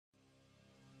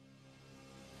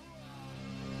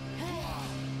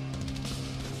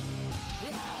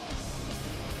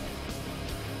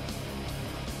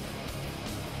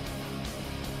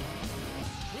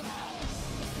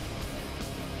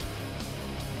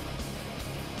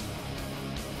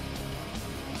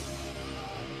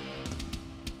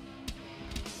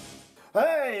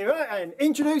Hey, right, and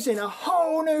introducing a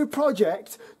whole new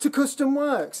project to Kustom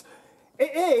Works.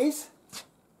 It is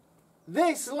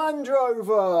this Land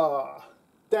Rover.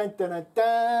 Dun, dun, dun,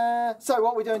 dun. So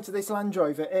what we're doing to this Land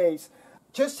Rover is,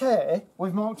 just here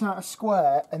we've marked out a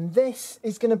square, and this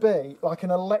is going to be like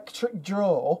an electric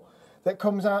drawer that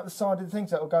comes out the side of the thing.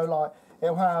 So it'll go like,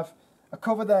 it'll have a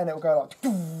cover there and it'll go like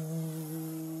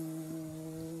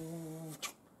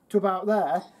to about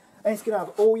there, and it's going to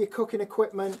have all your cooking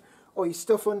equipment, all your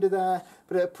stuff under there,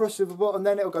 but at a push of a button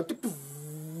then it'll go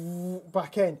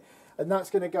back in, and that's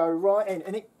going to go right in,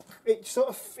 and it sort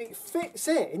of fits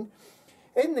in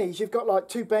these. You've got like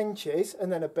two benches and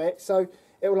then a bit, so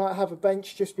it will like have a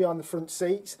bench just behind the front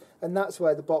seats, and that's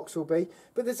where the box will be.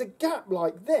 But there's a gap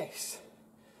like this,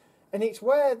 and it's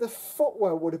where the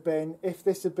footwell would have been if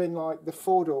this had been like the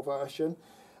four-door version,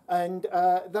 and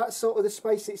that's sort of the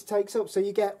space it takes up. So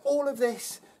you get all of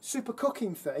this super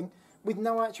cooking thing with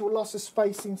no actual loss of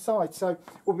space inside. So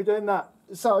we'll be doing that.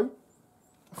 So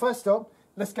first up,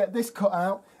 let's get this cut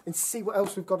out and see what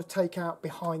else we've got to take out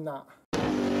behind that.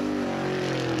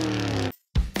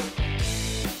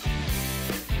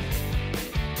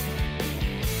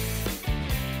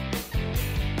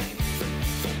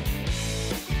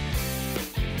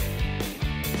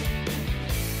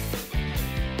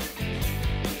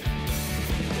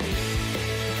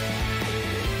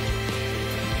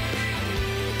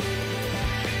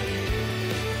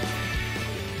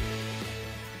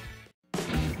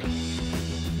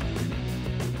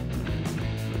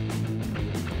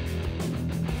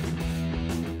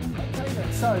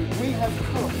 So we have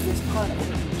cut this panel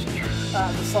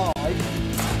at the side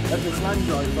of this Land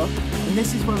Rover, and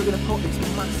this is where we're going to put this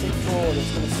massive drawer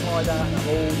that's going to slide out and have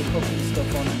all the cooking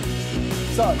stuff on it.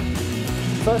 So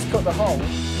first cut the hole,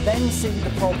 then see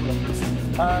the problems.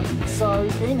 So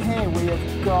in here we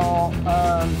have got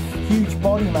huge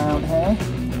body mount here.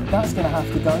 That's going to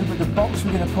have to go, but the box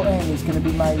we're going to put in is going to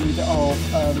be made of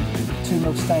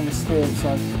 2mm stainless steel,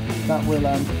 so that will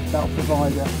that'll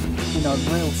provide a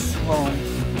real strong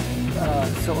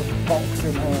sort of box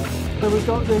in here. So we've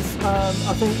got this,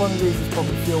 I think one of these is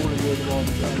probably fuel and the other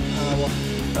one's power.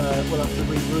 We'll have to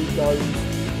reroute those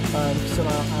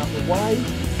somehow out of the way.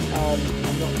 I'm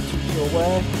not too sure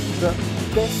where, but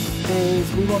this is,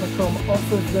 we want to come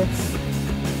off of this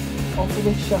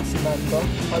chassis member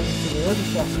over to the other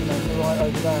chassis member right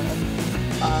over there,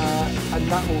 and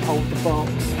that will hold the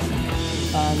box,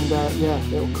 and yeah,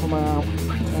 it'll come out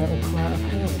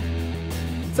of here.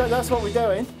 So that's what we're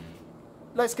doing.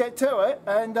 Let's get to it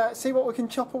and see what we can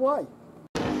chop away.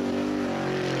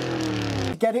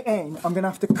 To get it in, I'm going to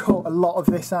have to cut a lot of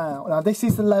this out. Now this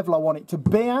is the level I want it to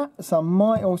be at, so I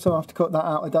might also have to cut that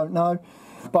out, I don't know.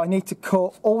 But I need to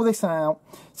cut all this out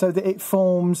so that it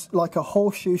forms like a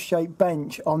horseshoe shaped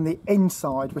bench on the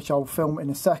inside, which I'll film in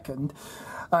a second.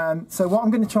 So what I'm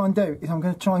going to try and do is I'm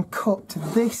going to try and cut to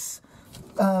this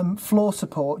floor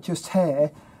support just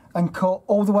here, and cut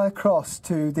all the way across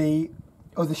to the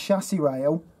other chassis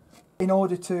rail in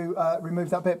order to remove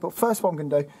that bit. But first what I'm going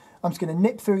to do, I'm just going to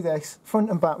nip through this front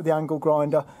and back with the angle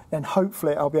grinder, then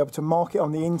hopefully I'll be able to mark it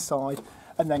on the inside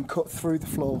and then cut through the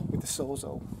floor with the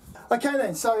Sawzall. Okay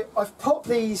then, so I've put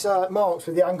these marks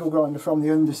with the angle grinder from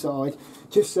the underside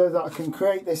just so that I can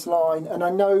create this line, and I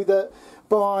know that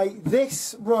by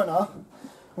this runner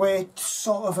we're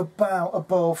sort of about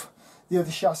above the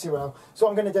other chassis rail. So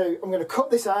what I'm going to do, I'm going to cut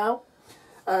this out,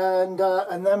 and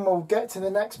then we'll get to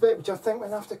the next bit, which I think we're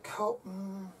going to have to cut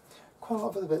quite a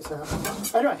lot of other bits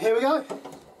out. Anyway, here we go.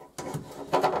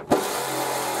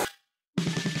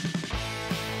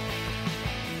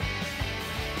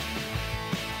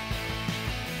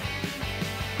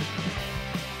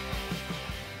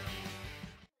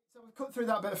 So we've cut through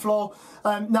that bit of floor.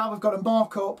 Now we've got to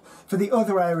mark up for the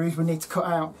other areas we need to cut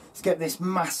out to get this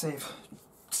massive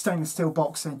stainless steel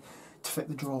box in to fit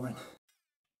the drawer in.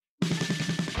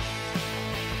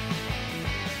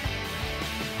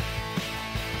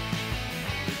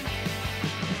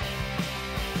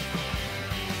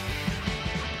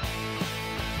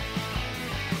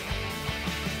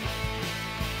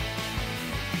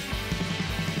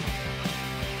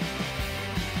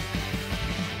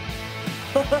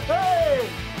 Hey!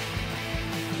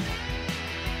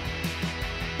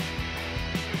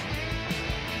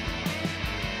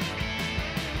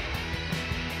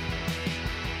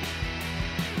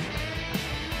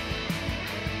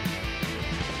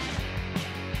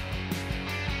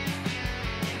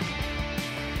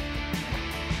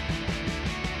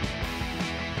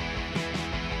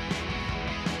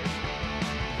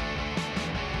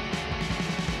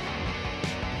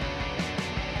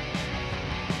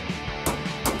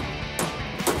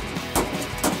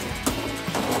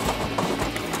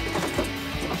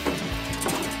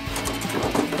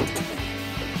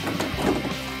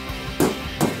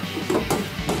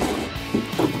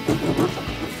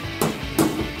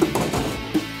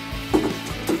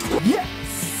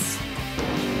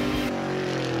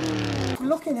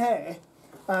 in here,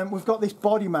 we've got this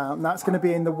body mount, and that's going to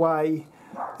be in the way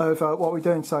of what we're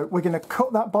doing. So we're going to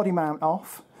cut that body mount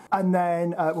off, and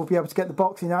then we'll be able to get the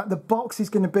box in. Now, the box is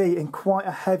going to be in quite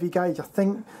a heavy gauge. I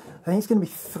think it's going to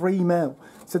be 3mm.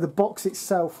 So the box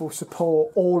itself will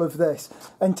support all of this.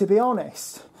 And to be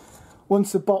honest,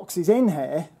 once the box is in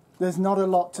here, there's not a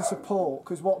lot to support,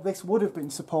 because what this would have been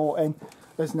supporting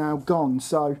has now gone.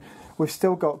 So we've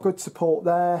still got good support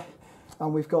there,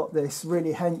 and we've got this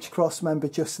really hench cross member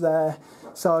just there.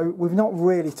 So we've not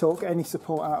really took any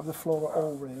support out of the floor at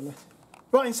all, really.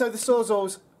 Right, and so the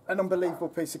Sawzall's an unbelievable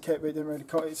piece of kit. We didn't really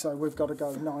cut it, so we've got to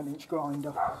go 9-inch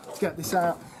grinder to get this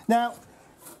out. Now,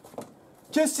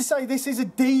 just to say, this is a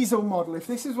diesel model. If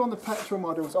this is one of the petrol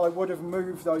models, I would have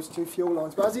moved those two fuel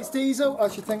lines. But as it's diesel, I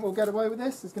should think we'll get away with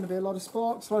this. There's going to be a lot of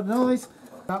sparks, a lot of noise.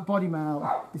 That body mount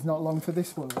is not long for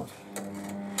this world.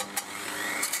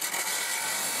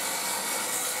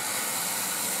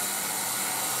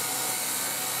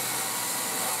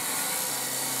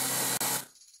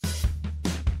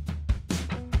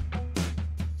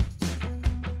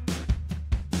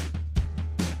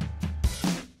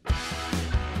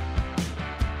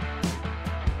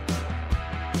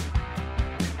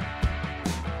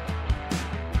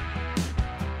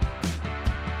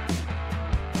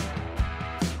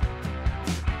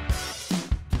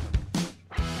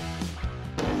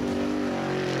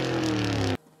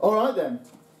 Alright then,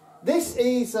 this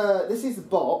is the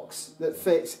box that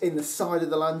fits in the side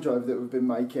of the Land Rover that we've been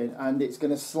making, and it's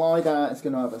going to slide out. It's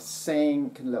going to have a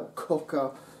sink and a little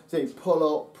cooker, so you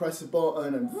pull up, press a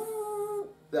button, and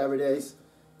there it is.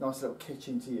 Nice little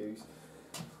kitchen to use.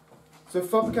 So I've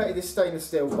fabricated this stainless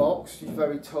steel box, which is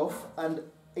very tough, and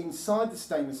inside the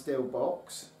stainless steel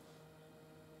box,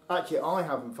 actually I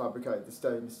haven't fabricated the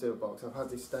stainless steel box. I've had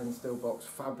this stainless steel box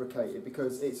fabricated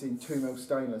because it's in 2mm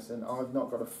stainless, and I've not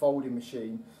got a folding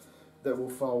machine that will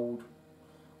fold.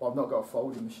 Well, I've not got a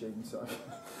folding machine, so.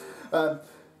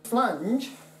 Flange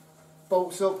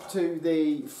bolts up to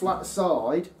the flat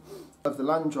side of the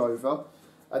Land Rover,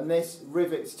 and this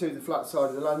rivets to the flat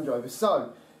side of the Land Rover.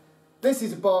 So this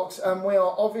is a box, and we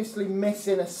are obviously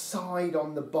missing a side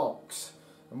on the box,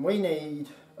 and we need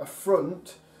a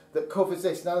front that covers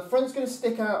this. Now the front's going to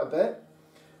stick out a bit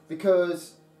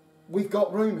because we've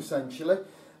got room essentially.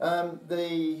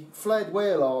 The flared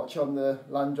wheel arch on the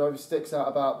Land Rover sticks out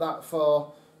about that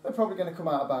far. They're probably going to come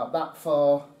out about that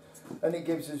far, and it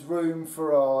gives us room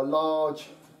for our large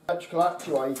electrical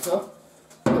actuator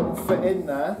that will fit in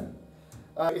there.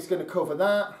 It's going to cover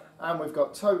that, and we've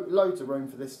got loads of room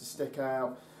for this to stick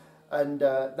out, and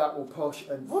that will push,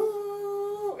 and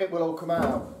woo, it will all come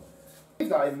out. Leave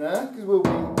that in there because we'll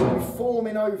be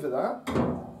forming over that,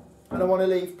 and I want to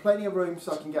leave plenty of room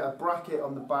so I can get a bracket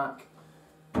on the back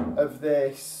of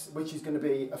this, which is going to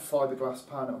be a fiberglass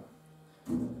panel.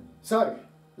 So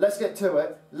let's get to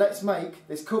it. Let's make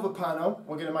this cover panel.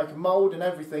 We're going to make a mould and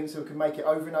everything so we can make it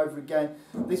over and over again.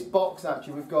 This box,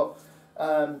 actually, we've got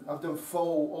I've done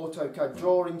full AutoCAD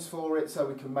drawings for it so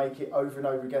we can make it over and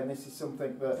over again. This is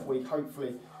something that we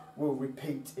hopefully will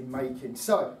repeat in making.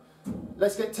 So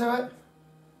let's get to it.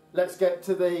 Let's get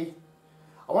to the,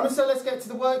 I want to say let's get to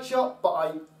the workshop, but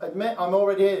I admit I'm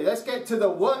already here. Let's get to the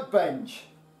workbench,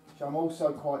 which I'm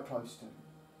also quite close to.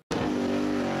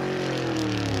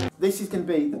 This is going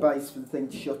to be the base for the thing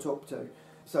to shut up to.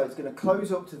 So it's going to close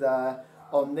up to there.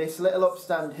 On this little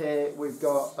upstand here, we've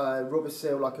got a rubber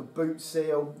seal, like a boot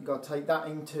seal. You've got to take that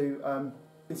into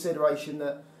consideration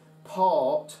that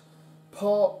part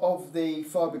of the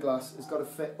fiberglass has got to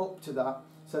fit up to that.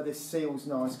 So this seal's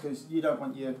nice because you don't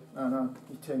want your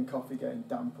tin coffee getting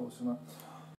damp or something.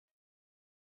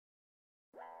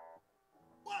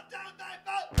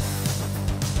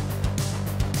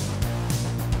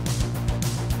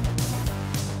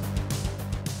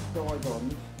 Dive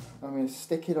on. I'm going to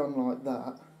stick it on like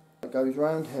that. It goes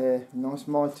round here, nice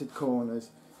mitered corners,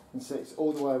 and sits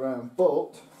all the way around.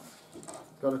 But it's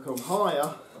got to come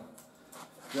higher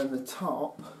than the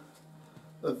top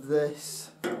of this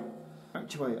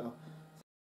actuator.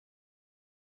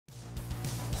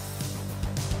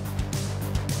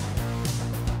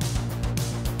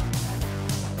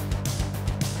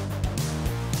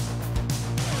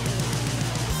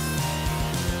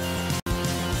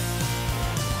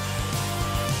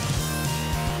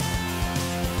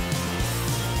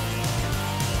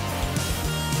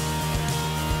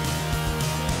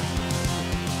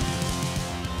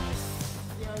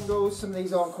 Some of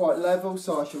these aren't quite level,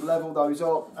 so I shall level those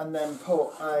up and then put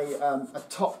a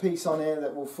top piece on here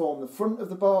that will form the front of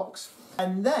the box.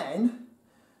 And then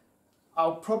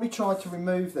I'll probably try to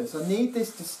remove this. I need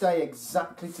this to stay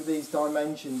exactly to these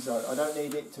dimensions though. I don't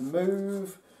need it to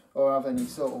move or have any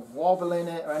sort of wobble in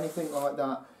it or anything like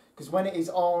that. Because when it is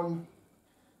on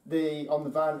the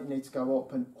van, it needs to go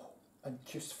up and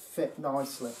just fit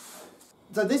nicely.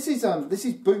 So this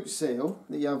is boot seal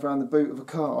that you have around the boot of a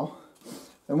car.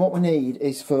 And what we need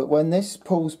is, for when this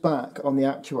pulls back on the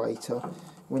actuator,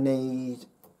 we need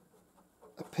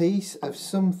a piece of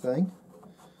something,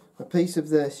 a piece of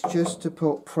this, just to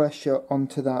put pressure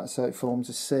onto that so it forms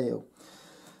a seal.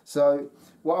 So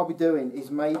what I'll be doing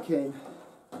is making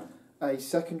a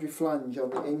secondary flange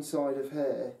on the inside of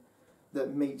here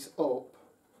that meets up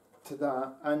to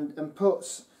that and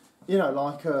puts, you know,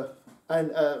 like a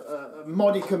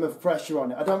modicum of pressure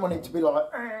on it. I don't want it to be like,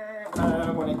 I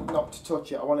don't want it not to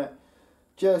touch it. I want it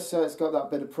just so it's got that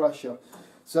bit of pressure.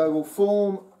 So we'll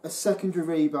form a secondary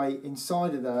rebate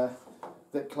inside of there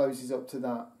that closes up to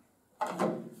that.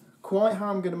 Quite how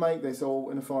I'm going to make this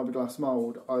all in a fiberglass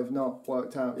mould, I've not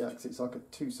worked out yet, because it's like a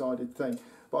two-sided thing.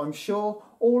 But I'm sure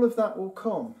all of that will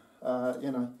come,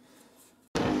 you know.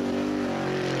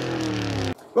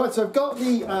 Right, so I've got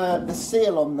the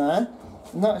seal on there,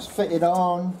 and that's fitted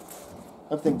on.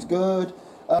 Everything's good.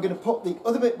 I'm going to put the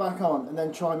other bit back on and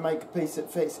then try and make a piece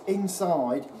that fits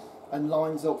inside and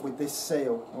lines up with this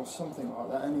seal, or something like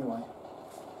that anyway.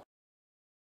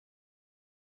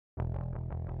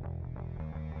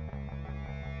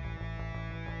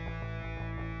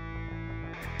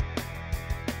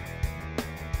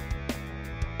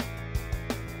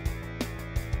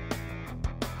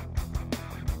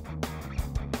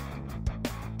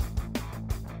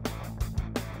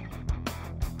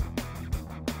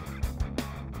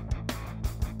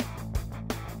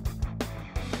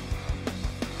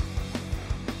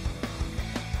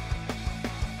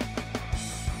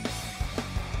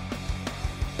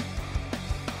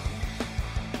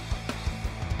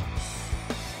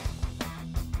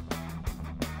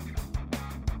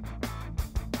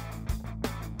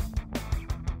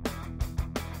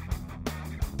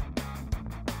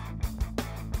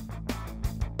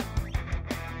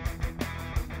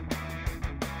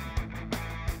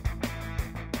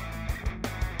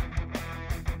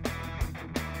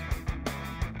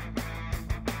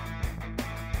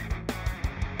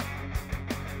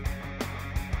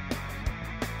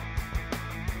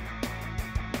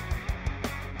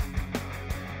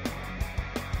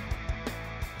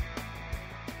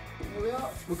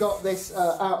 We've got this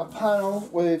outer panel,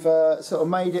 we've sort of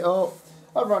made it up.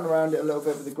 I've run around it a little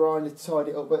bit with the grinder to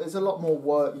tidy it up, but there's a lot more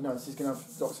work, you know, this is going to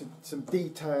have lots of some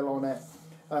detail on it.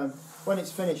 When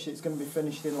it's finished, it's going to be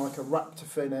finished in like a Raptor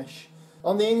finish.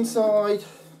 On the inside,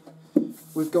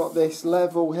 we've got this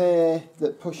level here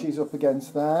that pushes up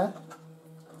against there.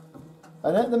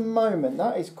 And at the moment,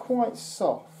 that is quite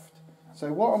soft.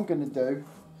 So what I'm going to do,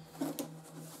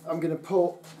 I'm going to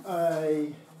put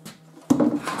a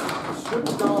strip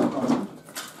of diamond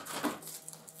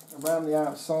around the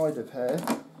outside of here,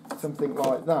 something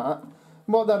like that.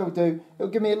 And what that'll do, it'll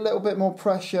give me a little bit more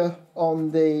pressure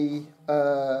on the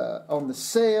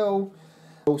seal,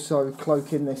 also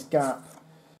cloaking this gap.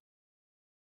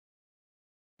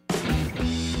 Pretty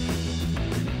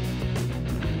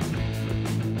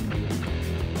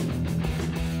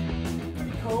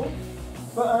cool,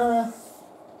 but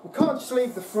we can't just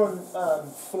leave the front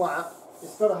flat.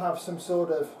 It's got to have some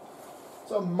sort of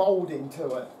moulding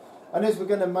to it. And as we're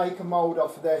going to make a mould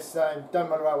off of this, don't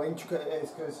matter how intricate it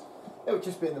is, because it will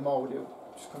just be in the mould, it'll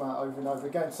just come out over and over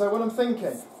again. So what I'm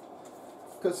thinking,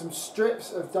 got some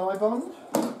strips of dye bond.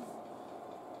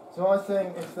 So I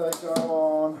think if they go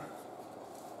on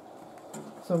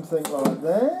something like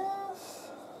this,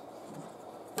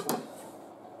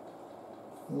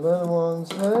 little ones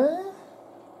there.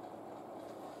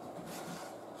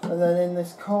 And then in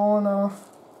this corner,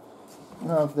 I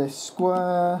have this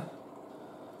square,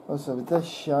 also with this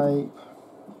shape,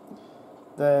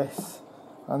 this,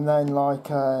 and then like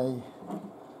a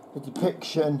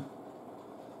depiction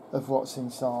of what's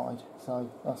inside. So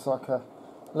that's like a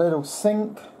little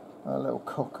sink, and a little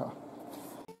cooker.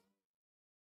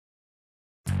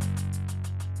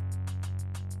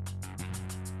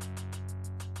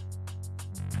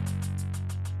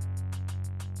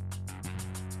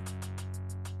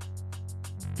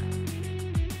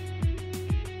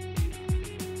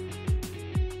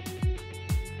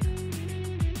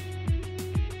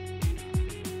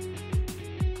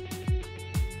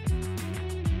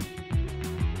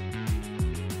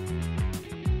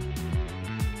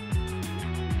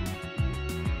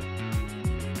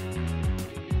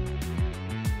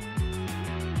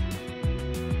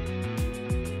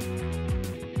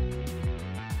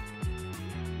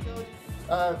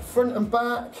 Front and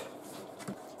back,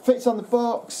 fits on the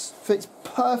box, fits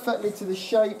perfectly to the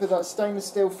shape of that stainless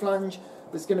steel flange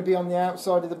that's going to be on the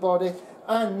outside of the body.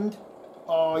 And,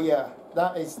 oh yeah,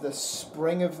 that is the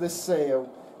spring of the seal.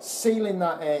 Sealing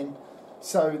that in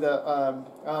so that, oh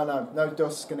no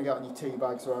dust's going to get on your tea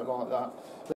bags or anything like that.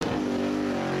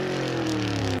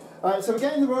 So we're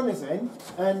getting the runners in,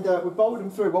 and we've bolted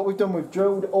them through. What we've done, we've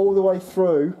drilled all the way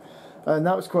through, and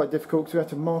that was quite difficult because we had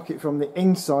to mark it from the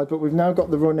inside, but we've now got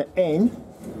the runner in,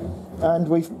 and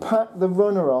we've packed the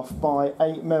runner off by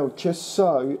 8mm, just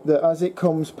so that as it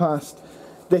comes past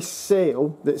this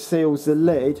seal that seals the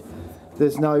lid,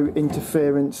 there's no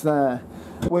interference there.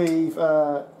 We've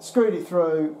screwed it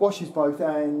through, washes both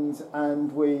ends,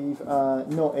 and we've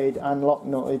knotted and lock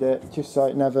knotted it just so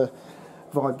it never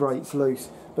vibrates loose.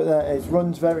 But there it is,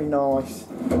 runs very nice,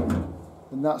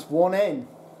 and that's one in.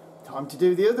 Time to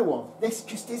do the other one. This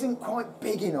just isn't quite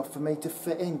big enough for me to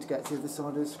fit in to get to the other side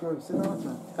of the screw. It's a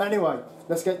nightmare. Anyway,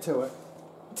 let's get to it.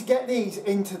 To get these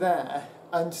into there,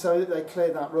 and so that they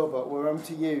clear that rubber, we're going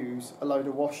to use a load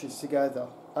of washers together.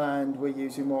 And we're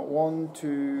using, what, 1,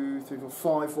 2, 3, 4,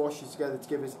 5 washers together to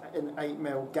give us an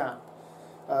 8mm gap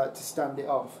to stand it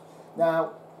off.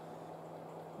 Now,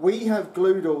 we have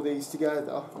glued all these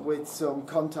together with some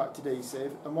contact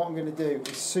adhesive, and what I'm going to do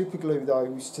is super glue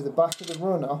those to the back of the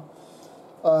runner,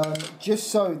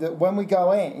 just so that when we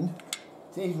go in,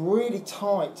 it's really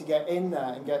tight to get in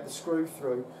there and get the screw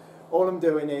through. All I'm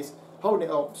doing is holding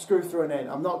it up, screw through and in.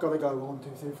 I'm not going to go 1, 2,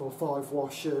 3, 4, 5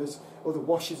 washers, or the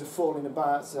washers are falling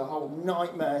about. It's a whole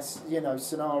nightmare, you know,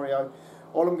 scenario.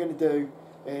 All I'm going to do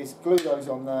is glue those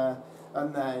on there,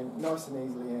 and then nice and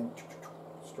easily in,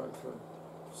 straight through.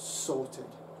 Sorted.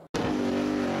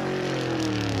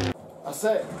 That's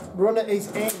it. Runner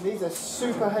is in. These are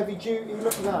super heavy duty.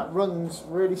 Look at that. Runs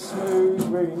really smooth,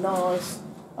 really nice.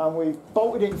 And we've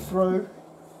bolted it through.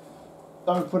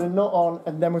 Then we've put a nut on,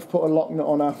 and then we've put a lock nut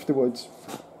on afterwards.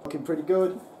 Looking pretty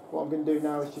good. What I'm going to do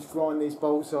now is just grind these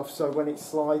bolts off so when it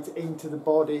slides into the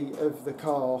body of the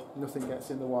car, nothing gets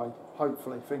in the way.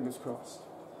 Hopefully, fingers crossed.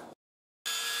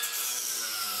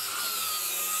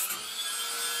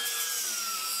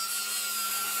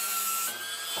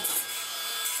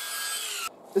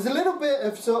 There's a little bit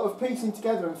of sort of piecing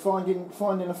together and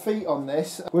finding a feet on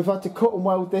this. We've had to cut and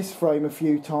weld this frame a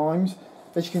few times.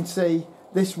 As you can see,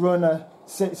 this runner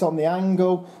sits on the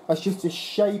angle. That's just the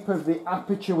shape of the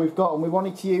aperture we've got, and we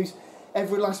wanted to use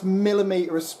every last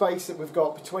millimetre of space that we've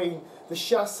got between the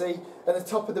chassis and the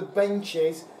top of the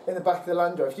benches in the back of the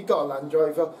Land Rover. If you've got a Land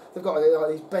Rover, they've got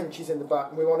like these benches in the back,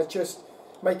 and we want to just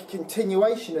make a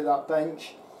continuation of that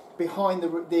bench behind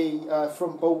the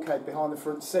front bulkhead, behind the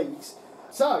front seats.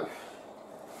 So,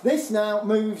 this now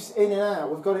moves in and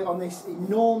out. We've got it on this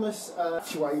enormous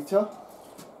actuator,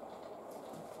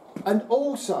 and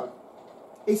also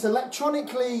it's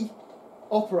electronically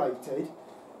operated,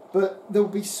 but there'll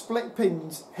be split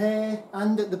pins here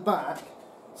and at the back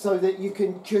so that you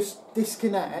can just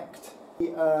disconnect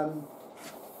the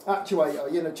actuator.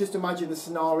 You know, just imagine the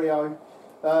scenario,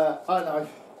 I don't know,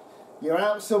 you're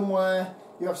out somewhere,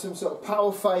 you have some sort of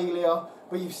power failure,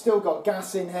 but you've still got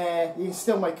gas in here, you can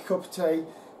still make a cup of tea,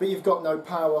 but you've got no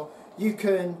power. You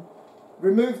can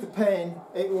remove the pin,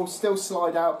 it will still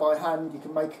slide out by hand, you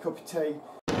can make a cup of tea.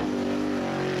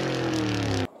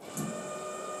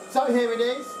 So here it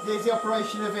is, here's the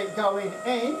operation of it going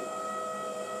in.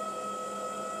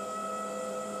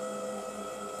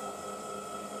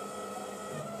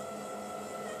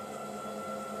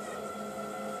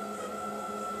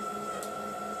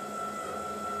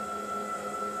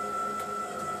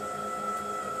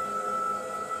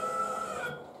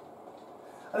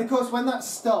 And of course, when that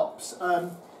stops,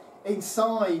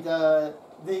 inside the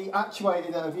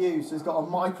actuator that I've used has got a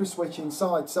micro switch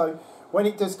inside. So when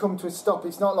it does come to a stop,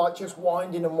 it's not like just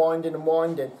winding and winding and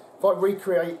winding. If I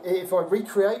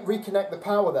reconnect the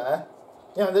power there,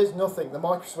 you know, there's nothing. The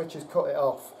micro switch has cut it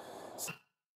off.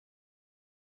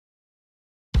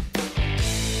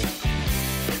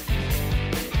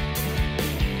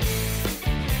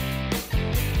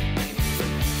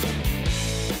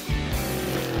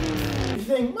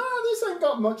 Think, man, this ain't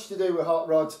got much to do with hot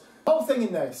rods. The whole thing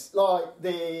in this, like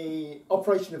the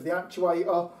operation of the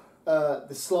actuator,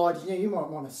 the slide, you know, you might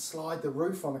want to slide the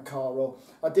roof on a car, or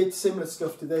I did similar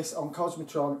stuff to this on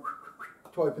Cosmotron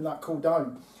to open that cool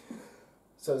dome.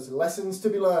 So there's lessons to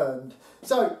be learned.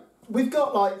 So we've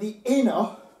got like the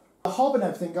inner, the hob and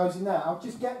everything goes in there. I'll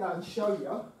just get that and show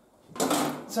you.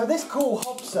 So this cool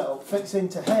hob setup fits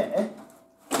into here,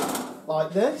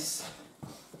 like this.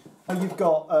 And you've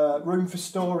got room for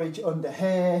storage under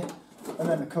here, and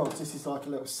then of course this is like a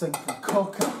little sink and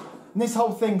cooker. And this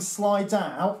whole thing slides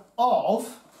out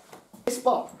of this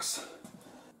box.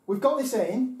 We've got this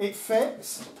in, it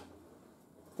fits.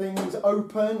 things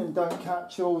open and don't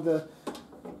catch all the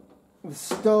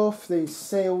stuff, these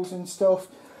seals and stuff.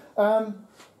 But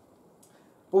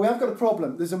we have got a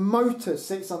problem. There's a motor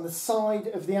sits on the side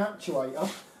of the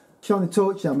actuator. Showing the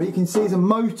torch down, but you can see there's a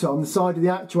motor on the side of the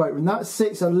actuator, and that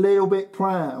sits a little bit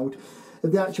proud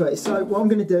of the actuator. So what I'm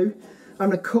going to do,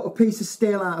 I'm going to cut a piece of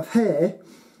steel out of here,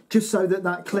 just so that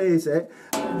that clears it,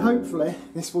 and hopefully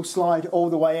this will slide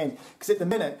all the way in, because at the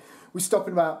minute we're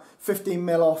stopping about 15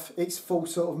 mil off its full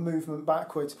sort of movement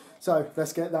backwards. So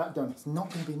let's get that done. It's not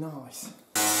going to be nice.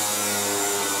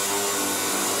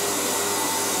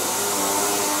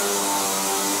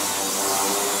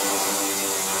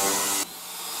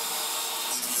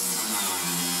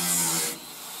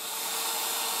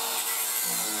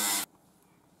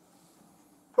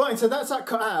 Right, so that's that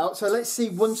cut out. So let's see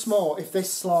once more if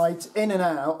this slides in and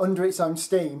out under its own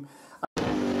steam.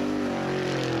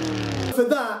 For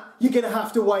that, you're going to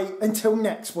have to wait until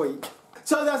next week.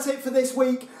 So that's it for this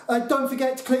week. Don't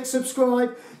forget to click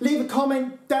subscribe. Leave a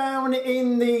comment down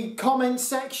in the comment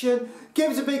section. Give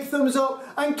us a big thumbs up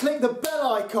and click the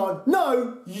bell icon.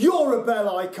 No, you're a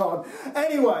bell icon.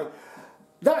 Anyway,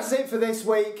 that's it for this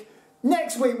week.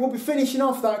 Next week, we'll be finishing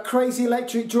off that crazy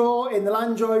electric drawer in the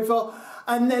Land Rover.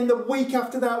 And then the week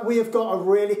after that, we have got a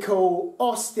really cool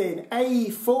Austin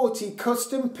A40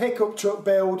 custom pickup truck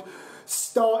build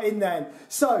starting then.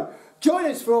 So join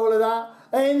us for all of that.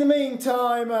 In the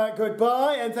meantime,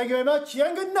 goodbye and thank you very much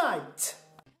and good night.